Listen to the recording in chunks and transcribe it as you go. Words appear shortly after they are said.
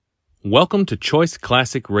Welcome to Choice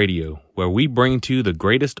Classic Radio, where we bring to you the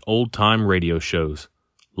greatest old-time radio shows.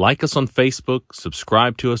 Like us on Facebook,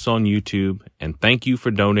 subscribe to us on YouTube, and thank you for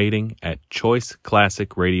donating at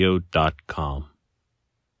choiceclassicradio.com.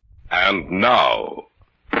 And now,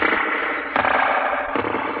 the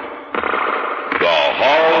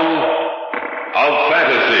Hall of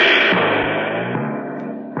Fantasy.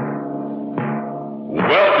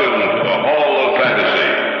 Welcome to the Hall of Fantasy.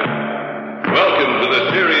 Welcome to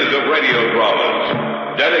the series of radio dramas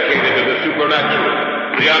dedicated to the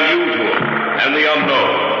supernatural, the unusual, and the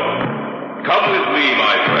unknown. Come with me,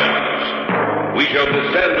 my friends. We shall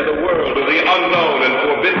descend to the world of the unknown and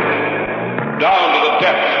forbidden, down to the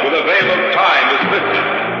depths where the veil of time is lifted,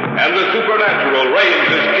 and the supernatural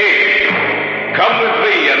reigns as king. Come with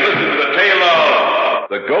me and listen to the tale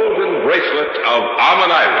of the Golden Bracelet of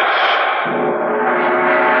Amoniris.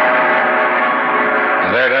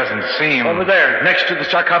 There doesn't seem... Over there, next to the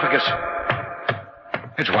sarcophagus.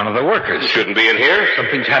 It's one of the workers. He shouldn't be in here.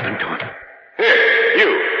 Something's happened to him. Here,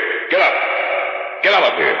 you. Get up. Get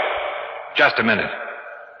up here. Just a minute.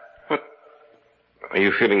 What are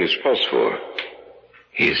you feeling his pulse for?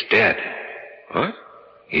 He's dead. What?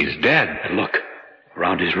 He's dead. And look,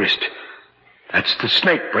 around his wrist. That's the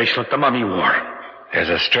snake bracelet the mummy wore. There's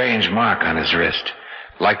a strange mark on his wrist,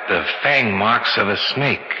 like the fang marks of a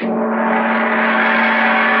snake.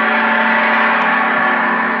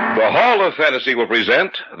 The Hall of Fantasy will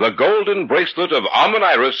present The Golden Bracelet of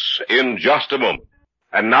Amoniris in just a moment.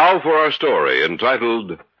 And now for our story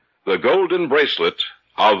entitled The Golden Bracelet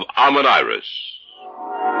of Amoniris.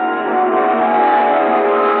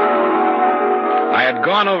 I had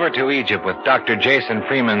gone over to Egypt with Dr. Jason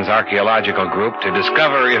Freeman's archaeological group to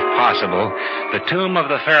discover, if possible, the tomb of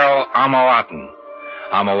the pharaoh Amouaten.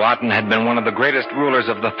 Amouaten had been one of the greatest rulers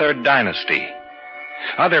of the Third Dynasty.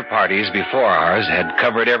 Other parties before ours had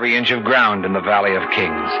covered every inch of ground in the Valley of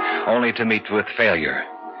Kings, only to meet with failure.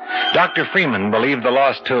 Dr. Freeman believed the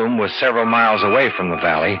lost tomb was several miles away from the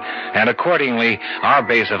valley, and accordingly, our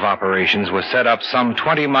base of operations was set up some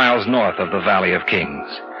 20 miles north of the Valley of Kings.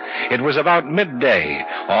 It was about midday,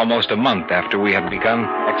 almost a month after we had begun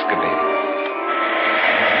excavating.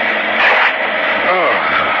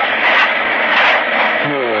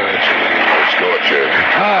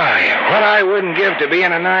 What I wouldn't give to be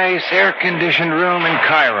in a nice, air-conditioned room in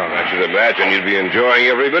Cairo. I should imagine you'd be enjoying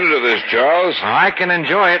every minute of this, Charles. Well, I can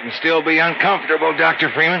enjoy it and still be uncomfortable, Dr.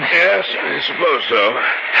 Freeman. Yes, I suppose so.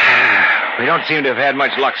 We don't seem to have had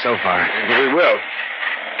much luck so far. But we will.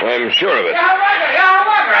 I'm sure of it.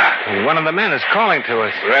 One of the men is calling to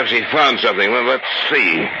us. Perhaps he found something. Well, let's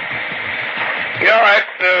see. All right,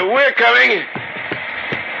 we're coming.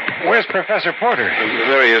 Where's Professor Porter?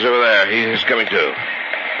 There he is over there. He's coming too.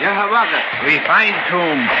 We find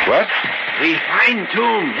tomb. What? We find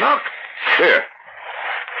tomb. Look. Here.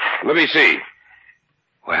 Let me see.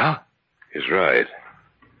 Well? He's right.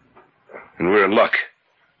 And we're in luck.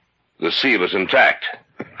 The seal is intact.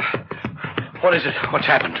 What is it? What's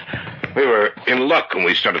happened? We were in luck when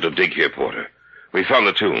we started to dig here, Porter. We found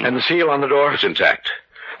the tomb. And the seal on the door? It's intact.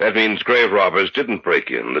 That means grave robbers didn't break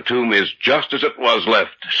in. The tomb is just as it was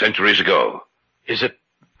left centuries ago. Is it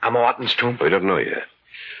Amouaten's tomb? We don't know yet.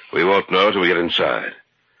 We won't know till we get inside.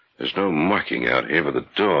 There's no marking out here by the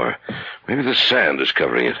door. Maybe the sand is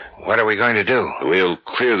covering it. What are we going to do? We'll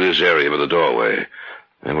clear this area by the doorway.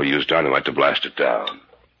 Then we'll use dynamite to blast it down.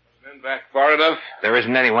 Men back far enough? There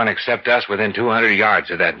isn't anyone except us within 200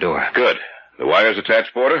 yards of that door. Good. The wire's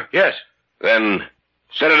attached, Porter? Yes. Then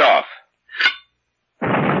set it off.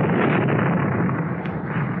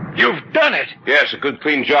 You've done it! Yes, a good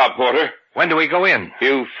clean job, Porter. When do we go in?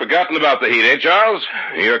 You've forgotten about the heat, eh, Charles?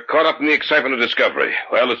 You're caught up in the excitement of discovery.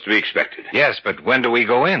 Well, it's to be expected. Yes, but when do we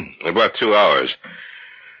go in? In about 2 hours.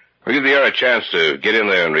 We'll give the air a chance to get in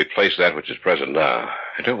there and replace that which is present now.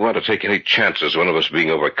 I don't want to take any chances of one of us being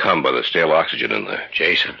overcome by the stale oxygen in there.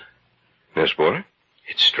 Jason. Yes, Porter?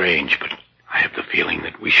 It's strange, but I have the feeling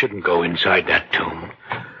that we shouldn't go inside that tomb.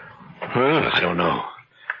 Well, I don't know.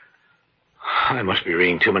 I must be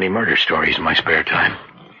reading too many murder stories in my spare time.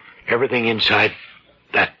 Everything inside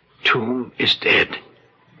that tomb is dead.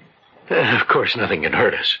 Of course, nothing can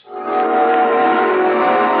hurt us.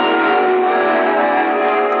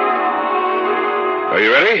 Are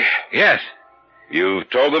you ready? Yes. You've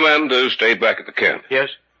told the men to stay back at the camp. Yes.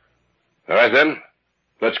 All right, then.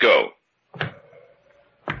 Let's go.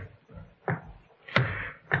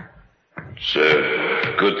 It's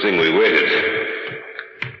a good thing we waited.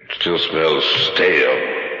 It still smells stale.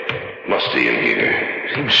 Musty in here.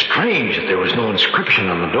 Seems strange that there was no inscription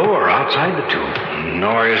on the door outside the tomb.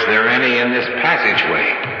 Nor is there any in this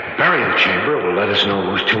passageway. burial chamber will let us know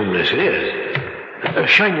whose tomb this is.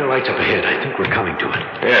 Shine your lights up ahead. I think we're coming to it.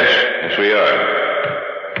 Yes, we are.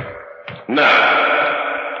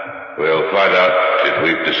 Now, we'll find out if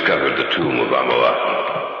we've discovered the tomb of Amoaten.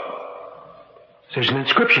 There's an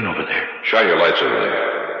inscription over there. Shine your lights over there.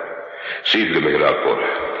 See if you can make it out, Porter.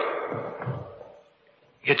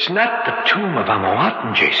 It's not the tomb of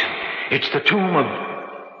Amoaten, Jason. It's the tomb of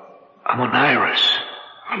Amoniris.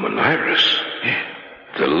 Amoniris? Yeah.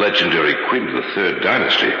 The legendary queen of the Third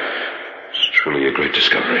Dynasty. It's truly a great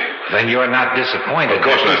discovery. Then you're not disappointed. Of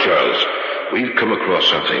course not, Charles. We've come across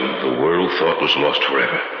something the world thought was lost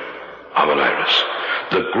forever. Amoniris,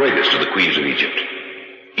 the greatest of the queens of Egypt.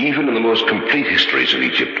 Even in the most complete histories of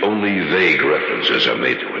Egypt, only vague references are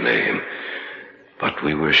made to her name. But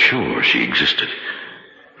we were sure she existed.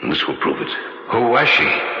 And this will prove it. Who was she?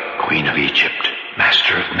 Queen of Egypt,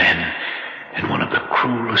 master of men, and one of the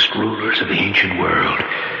cruelest rulers of the ancient world.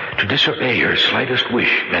 To disobey her slightest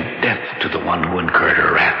wish meant death to the one who incurred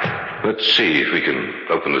her wrath. Let's see if we can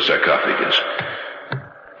open the sarcophagus.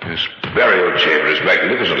 This burial chamber is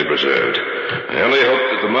magnificently preserved. I only hope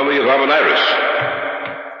that the mummy of Amoniris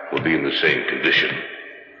will be in the same condition.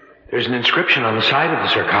 There's an inscription on the side of the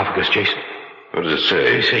sarcophagus, Jason. What does it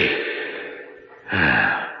say? You see,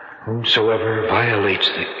 whomsoever violates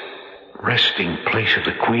the resting place of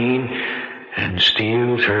the queen and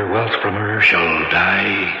steals her wealth from her shall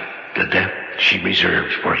die the death she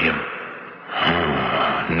reserves for him.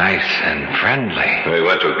 Nice and friendly. We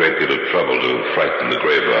went to a great deal of trouble to frighten the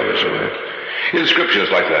grave robbers away. Inscriptions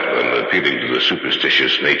like that one appealing to the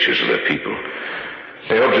superstitious natures of their people.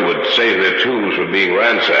 They hoped it would save their tombs from being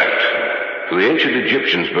ransacked. For the ancient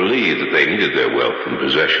Egyptians believed that they needed their wealth and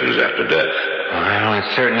possessions after death. Well, it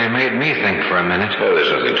certainly made me think for a minute. Oh,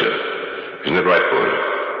 there's nothing to it. Isn't it right, boy?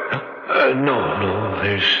 No,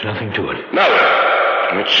 there's nothing to it. Now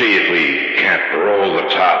then, let's see if we can't roll the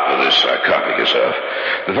top of this sarcophagus off.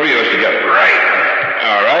 The three of us together. Right.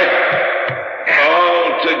 All right.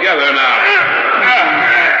 All together now.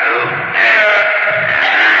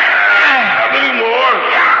 A little more.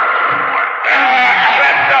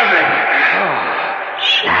 That does it.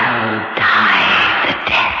 Shall die the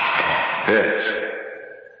death. Yes.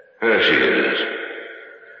 There she is.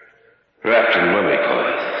 Wrapped in mummy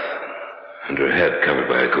cloth, and her head covered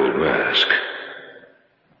by a gold mask.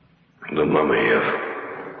 The mummy of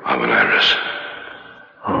Amoniris.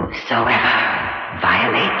 Whosoever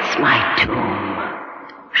violates my tomb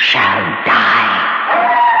shall die.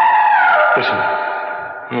 Listen.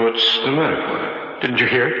 What's the matter, Porter? Didn't you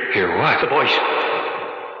hear it? Hear what? The voice.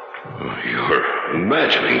 Oh, you're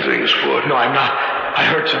imagining things, Porter. No, I'm not. I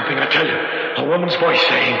heard something, I tell you. A woman's voice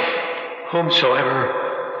saying, whomsoever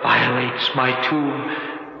violates my tomb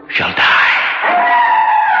shall die.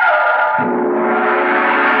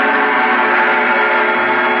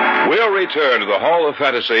 We'll return to the Hall of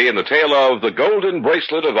Fantasy in the tale of the Golden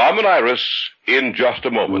Bracelet of Amoniris in just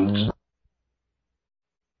a moment.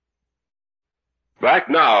 Back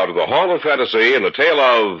now to the Hall of Fantasy in the tale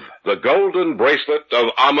of the Golden Bracelet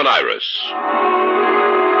of Amoniris.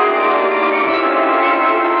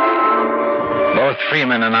 Both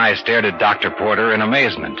Freeman and I stared at Dr. Porter in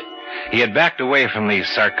amazement. He had backed away from the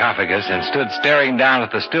sarcophagus and stood staring down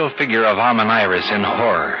at the still figure of Amoniris in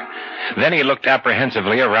horror. Then he looked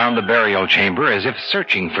apprehensively around the burial chamber as if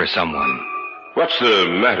searching for someone. What's the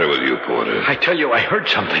matter with you, Porter? I tell you, I heard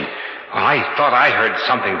something. Well, I thought I heard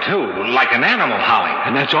something, too, like an animal howling.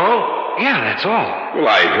 And that's all? Yeah, that's all. Well,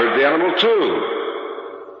 I heard the animal, too.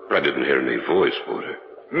 But I didn't hear any voice, Porter.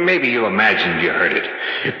 Maybe you imagined you heard it.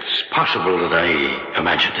 It's possible that I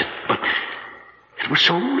imagined it, but it was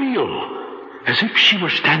so real. As if she were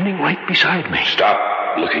standing right beside me. Stop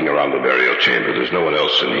looking around the burial chamber. There's no one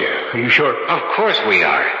else in here. Are you sure? Of course we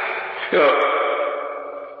are.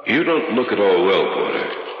 You don't look at all well, Porter.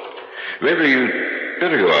 Maybe you'd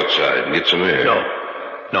better go outside and get some air.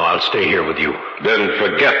 No, I'll stay here with you. Then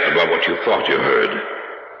forget about what you thought you heard.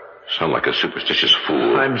 Sound like a superstitious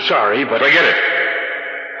fool. I'm sorry, but... Forget it.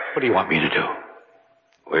 What do you want me to do?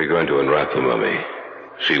 We're going to unwrap the mummy.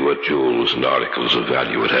 See what jewels and articles of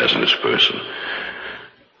value it has in its person.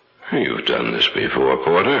 You've done this before,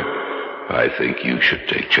 Porter. I think you should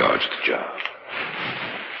take charge of the job.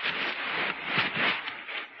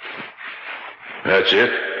 That's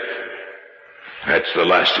it. That's the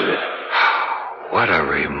last of it. What a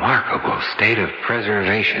remarkable state of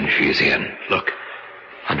preservation she's in. Look,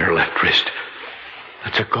 on her left wrist.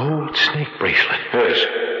 That's a gold snake bracelet. Yes,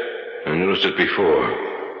 I noticed it before.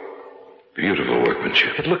 Beautiful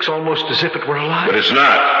workmanship. It looks almost as if it were alive. But it's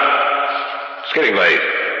not. It's getting late.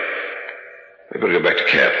 We better go back to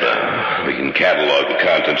camp now. We can catalog the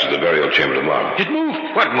contents of the burial chamber tomorrow. It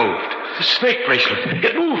moved. What moved? The snake bracelet.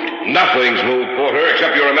 It moved. Nothing's moved, Porter,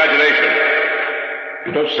 except your imagination.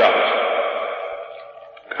 You don't stop it.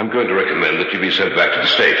 I'm going to recommend that you be sent back to the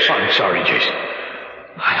States. I'm sorry, Jason.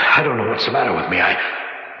 I don't know what's the matter with me. I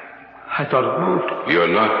thought it moved. You're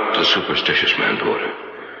not a superstitious man, Porter.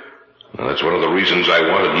 Well, that's one of the reasons I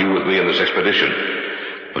wanted you with me in this expedition.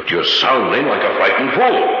 But you're sounding like a frightened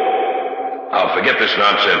fool. I'll forget this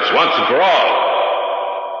nonsense once and for all.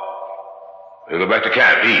 We'll go back to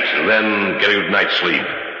camp, eat, and then get a good night's sleep.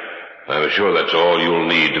 I'm sure that's all you'll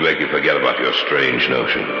need to make you forget about your strange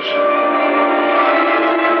notions.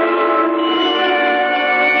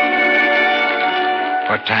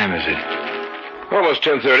 What time is it? Almost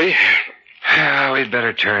 10:30. We'd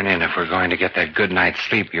better turn in if we're going to get that good night's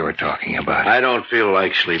sleep you were talking about. I don't feel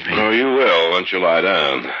like sleeping. Oh, you will once you lie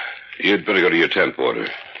down. You'd better go to your tent, Porter.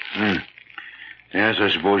 Yes, I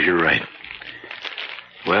suppose you're right.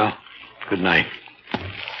 Well, good night.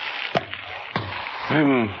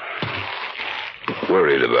 I'm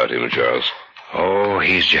worried about him, Charles. Oh,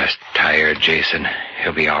 he's just tired, Jason.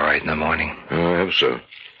 He'll be all right in the morning. Oh, I hope so.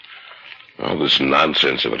 All this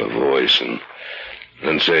nonsense about a voice and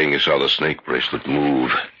then saying you saw the snake bracelet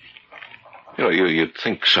move. You know, you'd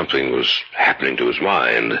think something was happening to his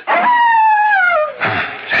mind.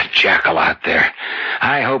 That jackal out there.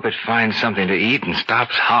 I hope it finds something to eat and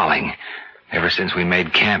stops howling. Ever since we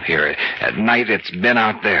made camp here, at night it's been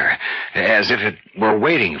out there, as if it were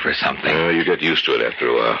waiting for something. You get used to it after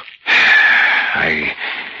a while.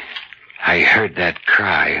 I heard that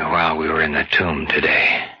cry while we were in the tomb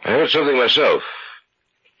today. I heard something myself.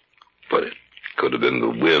 But it could have been the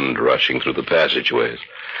wind rushing through the passageways.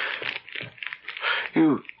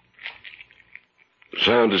 You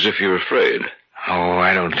sound as if you're afraid. Oh,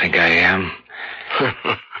 I don't think I am.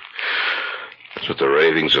 That's what the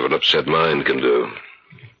ravings of an upset mind can do.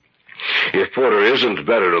 If Porter isn't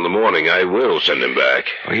better in the morning, I will send him back.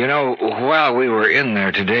 Well, you know, while we were in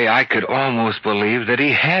there today, I could almost believe that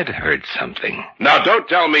he had heard something. Now, don't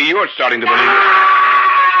tell me you're starting to believe it.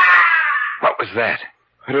 What was that?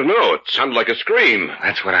 I don't know. It sounded like a scream.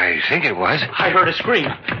 That's what I think it was. I heard a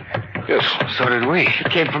scream. Yes. So did we. It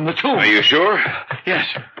came from the tomb. Are you sure? Yes.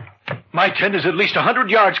 My tent is at least 100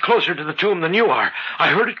 yards closer to the tomb than you are. I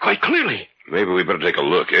heard it quite clearly. Maybe we better take a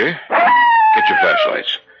look, eh? Get your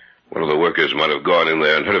flashlights. One of the workers might have gone in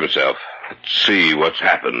there and hurt himself. Let's see what's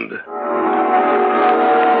happened.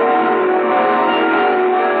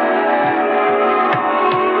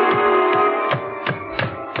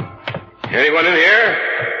 Anyone in here?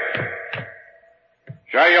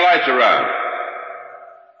 Shine your lights around.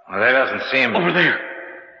 Well, that doesn't seem... Over there.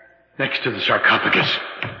 Next to the sarcophagus.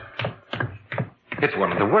 It's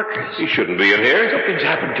one of the workers. He shouldn't be in here. Something's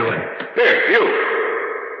happened to him. Here, you.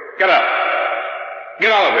 Get up.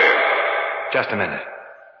 Get out of here. Just a minute.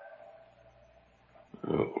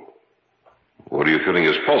 Oh. What are you feeling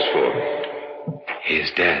his pulse for?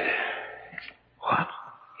 He's dead. What?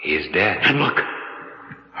 He's dead. And look.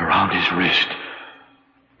 Around his wrist.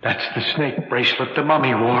 That's the snake bracelet the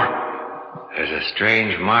mummy wore. There's a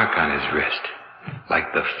strange mark on his wrist.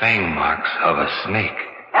 Like the fang marks of a snake.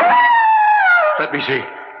 Let me see.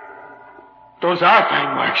 Those are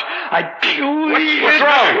fang marks. What's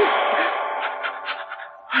wrong?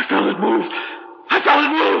 I felt it move. I felt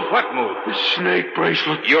it move. What move? The snake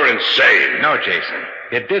bracelet. You're insane. No, Jason.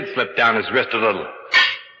 It did slip down his wrist a little.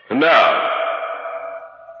 And now,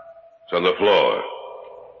 it's on the floor.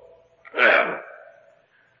 Well,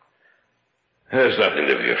 there's nothing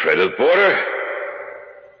to be afraid of, Porter.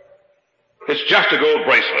 It's just a gold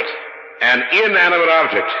bracelet. An inanimate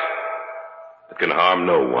object that can harm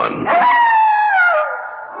no one.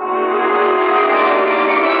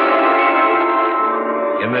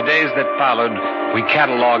 In the days that followed, we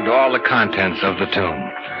cataloged all the contents of the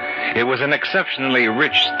tomb. It was an exceptionally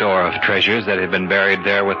rich store of treasures that had been buried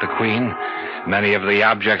there with the Queen. Many of the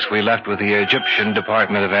objects we left with the Egyptian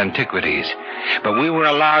Department of Antiquities. But we were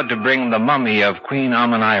allowed to bring the mummy of Queen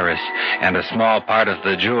Amoniris and a small part of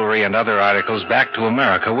the jewelry and other articles back to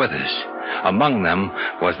America with us. Among them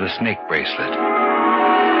was the snake bracelet.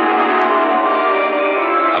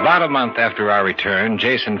 About a month after our return,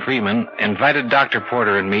 Jason Freeman invited Dr.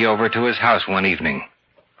 Porter and me over to his house one evening.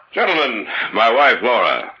 Gentlemen, my wife,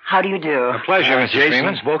 Laura. How do you do? A pleasure, Mr. Freeman.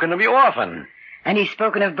 Jason's spoken of you often. And he's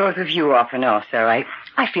spoken of both of you often also. I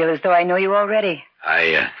feel as though I know you already.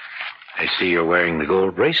 I see you're wearing the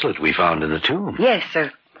gold bracelet we found in the tomb. Yes,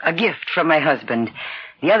 a gift from my husband.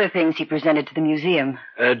 The other things he presented to the museum.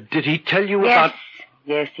 Did he tell you Yes, about...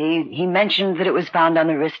 yes, he mentioned that it was found on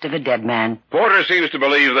the wrist of a dead man. Porter seems to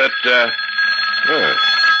believe that,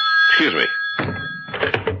 Excuse me.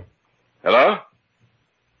 Hello?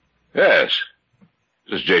 Yes.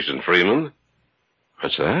 This is Jason Freeman.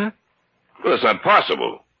 What's that? Well, it's not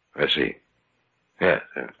possible. I see. Yes.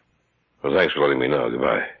 Well, thanks for letting me know.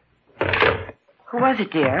 Goodbye. Who was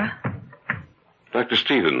it, dear? Dr.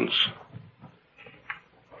 Stevens.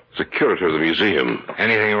 The curator of the museum.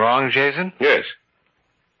 Anything wrong, Jason? Yes.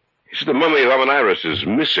 He said the mummy of Amoniris is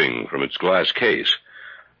missing from its glass case.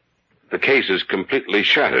 The case is completely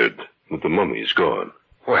shattered, but the mummy is gone.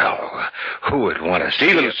 Well, who would want to see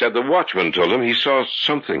Stevens it? said the watchman told him he saw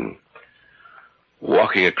something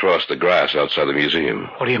walking across the grass outside the museum.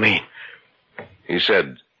 What do you mean? He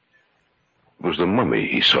said it was the mummy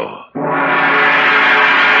he saw.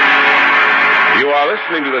 You are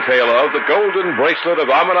listening to the tale of The Golden Bracelet of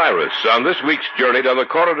Amoniris on this week's journey down the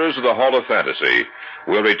corridors of the Hall of Fantasy.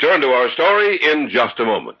 We'll return to our story in just a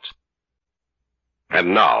moment.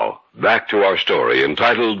 And now, back to our story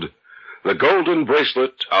entitled The Golden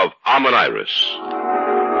Bracelet of Amoniris.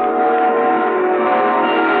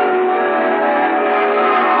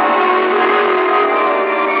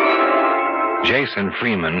 Jason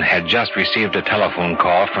Freeman had just received a telephone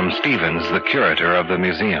call from Stevens, the curator of the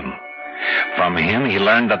museum. From him, he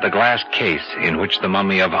learned that the glass case in which the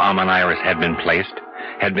mummy of Amoniris had been placed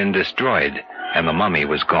had been destroyed, and the mummy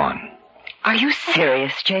was gone. Are you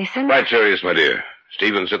serious, Jason? Quite serious, my dear.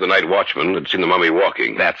 Stevens said the night watchman had seen the mummy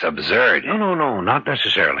walking. That's absurd. No, not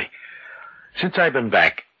necessarily. Since I've been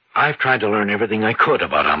back, I've tried to learn everything I could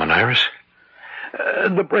about Amoniris.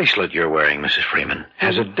 The bracelet you're wearing, Mrs. Freeman,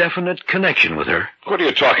 has a definite connection with her. What are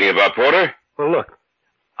you talking about, Porter? Well, look,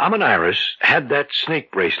 Amoniris had that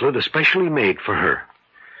snake bracelet especially made for her.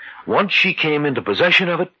 Once she came into possession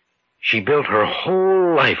of it, she built her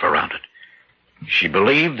whole life around it. She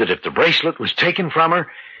believed that if the bracelet was taken from her,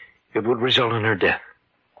 it would result in her death.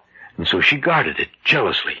 And so she guarded it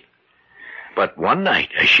jealously. But one night,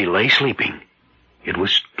 as she lay sleeping, it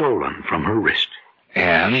was stolen from her wrist.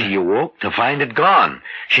 And? She awoke to find it gone.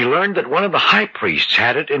 She learned that one of the high priests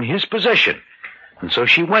had it in his possession. And so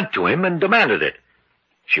she went to him and demanded it.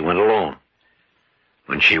 She went alone.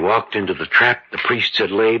 When she walked into the trap the priests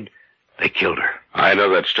had laid, they killed her. I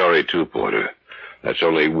know that story too, Porter. That's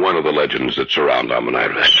only one of the legends that surround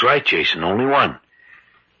Amoniris. That's right, Jason, only one.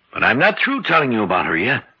 But I'm not through telling you about her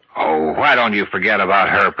yet. Oh, why don't you forget about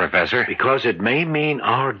her, Professor? Because it may mean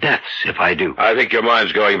our deaths if I do. I think your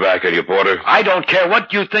mind's going back on you, Porter. I don't care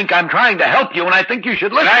what you think. I'm trying to help you, and I think you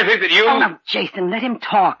should listen. And I think that you... Oh, no, Jason, let him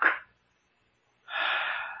talk.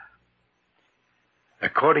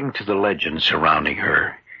 According to the legend surrounding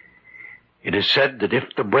her, it is said that if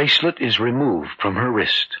the bracelet is removed from her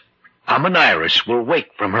wrist, Amoniris will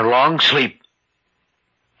wake from her long sleep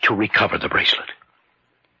to recover the bracelet.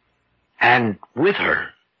 And with her,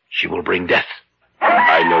 she will bring death.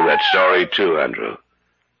 I know that story too, Andrew.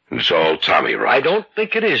 And it's all Tommy, right? I don't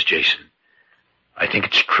think it is, Jason. I think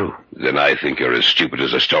it's true. Then I think you're as stupid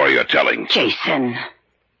as the story you're telling. Jason.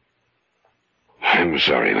 I'm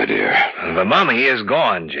sorry, my dear. The mummy is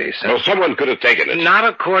gone, Jason. Well, someone could have taken it. Not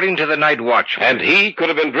according to the night watchman. And he could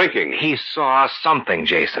have been drinking. He saw something,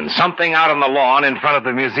 Jason. Something out on the lawn in front of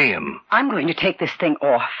the museum. I'm going to take this thing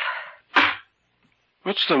off.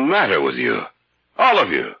 What's the matter with you? All of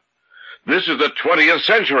you. This is the 20th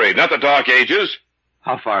century, not the Dark Ages.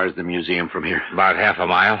 How far is the museum from here? About half a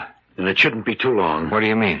mile. Then it shouldn't be too long. What do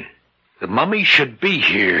you mean? The mummy should be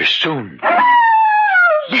here soon.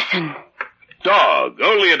 Listen. Dog.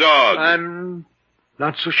 Only a dog. I'm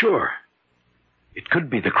not so sure. It could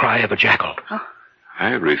be the cry of a jackal. Oh. I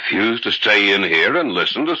refuse to stay in here and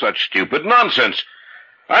listen to such stupid nonsense.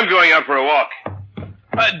 I'm going out for a walk.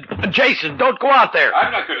 Jason, don't go out there.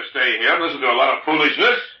 I'm not going to stay here and listen to a lot of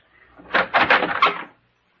foolishness.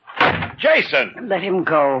 Jason! Let him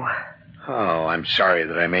go. Oh, I'm sorry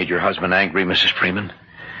that I made your husband angry, Mrs. Freeman.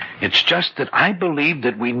 It's just that I believe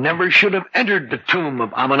that we never should have entered the tomb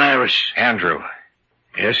of Amoniris. Andrew.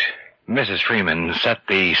 Yes? Mrs. Freeman set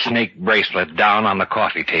the snake bracelet down on the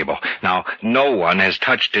coffee table. Now, no one has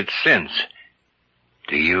touched it since.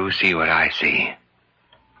 Do you see what I see?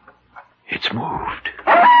 It's moved.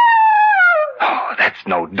 Oh, that's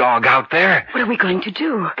no dog out there. What are we going to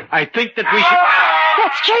do? I think that we should...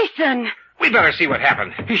 That's Jason. We better see what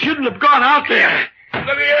happened. He shouldn't have gone out there.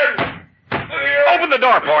 Let me in. Open the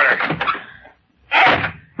door, Porter.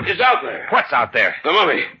 It's out there. What's out there? The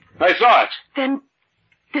mummy. I saw it. Then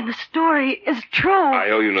the story is true. I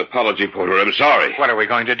owe you an apology, Porter. I'm sorry. What are we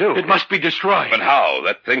going to do? It must be destroyed. But how?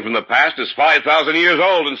 That thing from the past is 5,000 years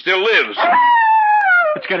old and still lives.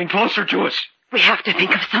 It's getting closer to us. We have to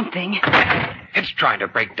think of something. It's trying to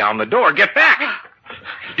break down the door. Get back.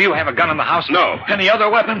 Do you have a gun in the house? No. Any other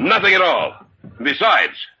weapon? Nothing at all.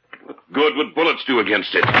 Besides, what good would bullets do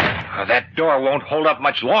against it? That door won't hold up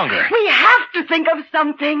much longer. We have to think of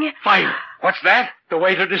something. Fire. What's that? The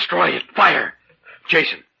way to destroy it. Fire.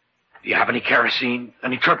 Jason, do you have any kerosene,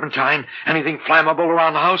 any turpentine, anything flammable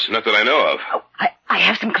around the house? Not that I know of. Oh, I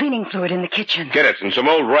have some cleaning fluid in the kitchen. Get it, and some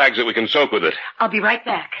old rags that we can soak with it. I'll be right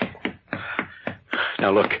back. Now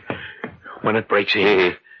look, when it breaks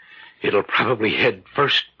in, it'll probably head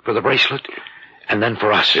first for the bracelet, and then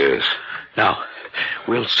for us. Yes. Now,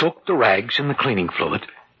 we'll soak the rags in the cleaning fluid,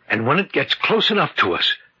 and when it gets close enough to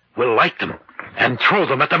us, we'll light them and throw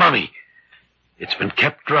them at the mummy. It's been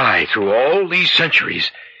kept dry through all these centuries.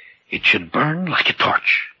 It should burn like a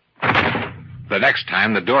torch. The next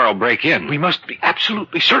time, the door will break in. We must be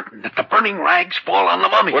absolutely certain that the burning rags fall on the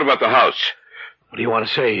mummy. What about the house? What do you want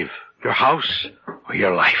to save? Your house or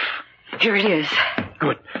your life? Here it is.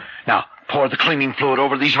 Good. Now, pour the cleaning fluid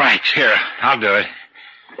over these rags. Here, I'll do it.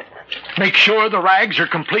 Make sure the rags are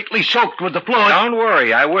completely soaked with the fluid. Don't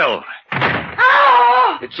worry, I will.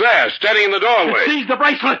 Oh! It's there, standing in the doorway. Seize the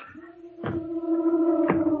bracelet.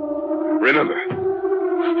 Remember,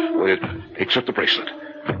 when it picks up the bracelet,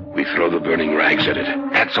 we throw the burning rags at it.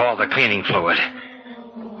 That's all the cleaning fluid.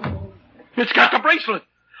 It's got the bracelet.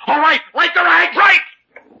 All right, light the rags. Right.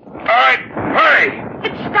 All right, hurry!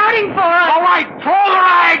 It's starting for us. All right, throw the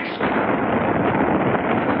rags.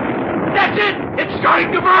 That's it. It's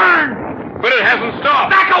starting to burn. But it hasn't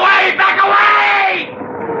stopped. Back away! Back away!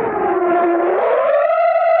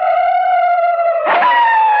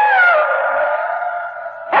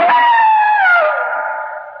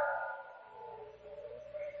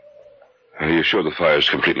 Are you sure the fire's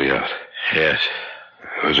completely out? Yes.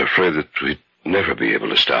 I was afraid that we'd never be able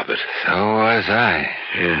to stop it. So was I.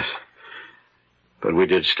 Yes. But we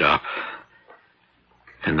did stop.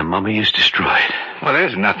 And the mummy is destroyed. Well,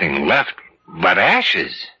 there's nothing left but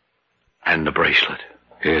ashes. And the bracelet.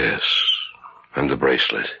 Yes, and the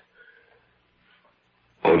bracelet.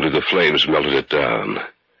 Only the flames melted it down,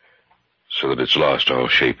 so that it's lost all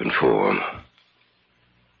shape and form.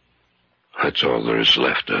 That's all there is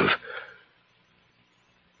left of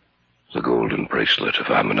the golden bracelet of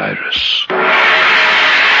Amoniris.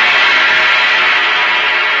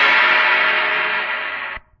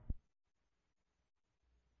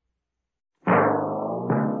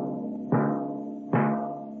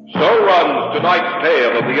 So runs tonight's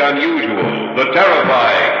tale of the unusual, the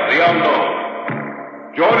terrifying, the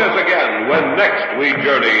unknown. Join us again when next we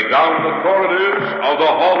journey down the corridors of the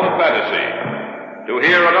Hall of Fantasy to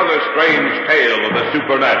hear another strange tale of the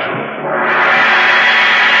supernatural.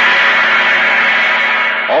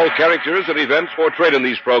 All characters and events portrayed in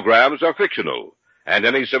these programs are fictional, and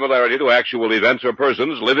any similarity to actual events or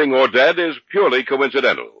persons, living or dead, is purely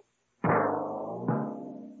coincidental.